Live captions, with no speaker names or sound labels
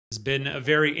been a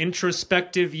very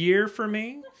introspective year for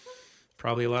me.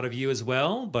 Probably a lot of you as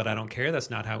well, but I don't care. That's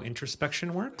not how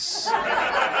introspection works.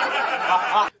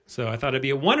 So I thought it'd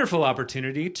be a wonderful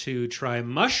opportunity to try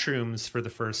mushrooms for the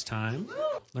first time.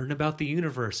 Learn about the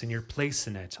universe and your place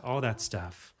in it, all that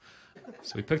stuff.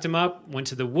 So we picked them up, went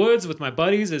to the woods with my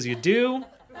buddies, as you do.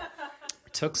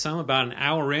 Took some about an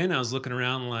hour in. I was looking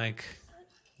around like,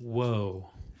 whoa.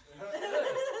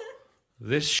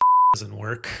 This doesn't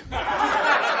work.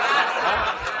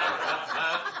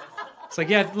 It's like,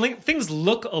 yeah, things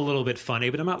look a little bit funny,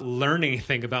 but I'm not learning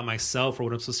anything about myself or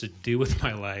what I'm supposed to do with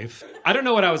my life. I don't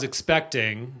know what I was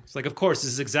expecting. It's like, of course,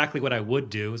 this is exactly what I would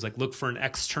do, is like look for an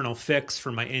external fix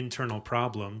for my internal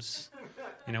problems.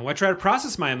 You know, when I try to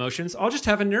process my emotions, I'll just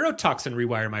have a neurotoxin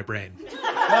rewire my brain.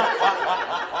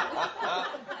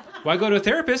 Why go to a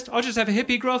therapist? I'll just have a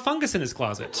hippie grow a fungus in his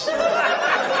closet.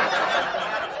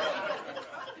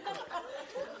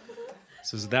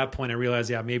 So at that point, I realized,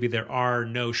 yeah, maybe there are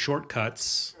no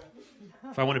shortcuts.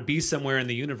 If I want to be somewhere in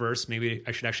the universe, maybe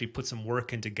I should actually put some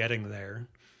work into getting there.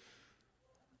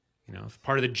 You know, if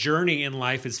part of the journey in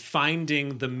life is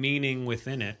finding the meaning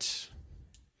within it.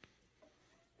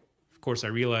 Of course, I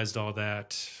realized all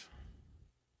that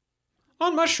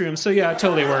on mushrooms, so yeah, it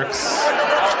totally works.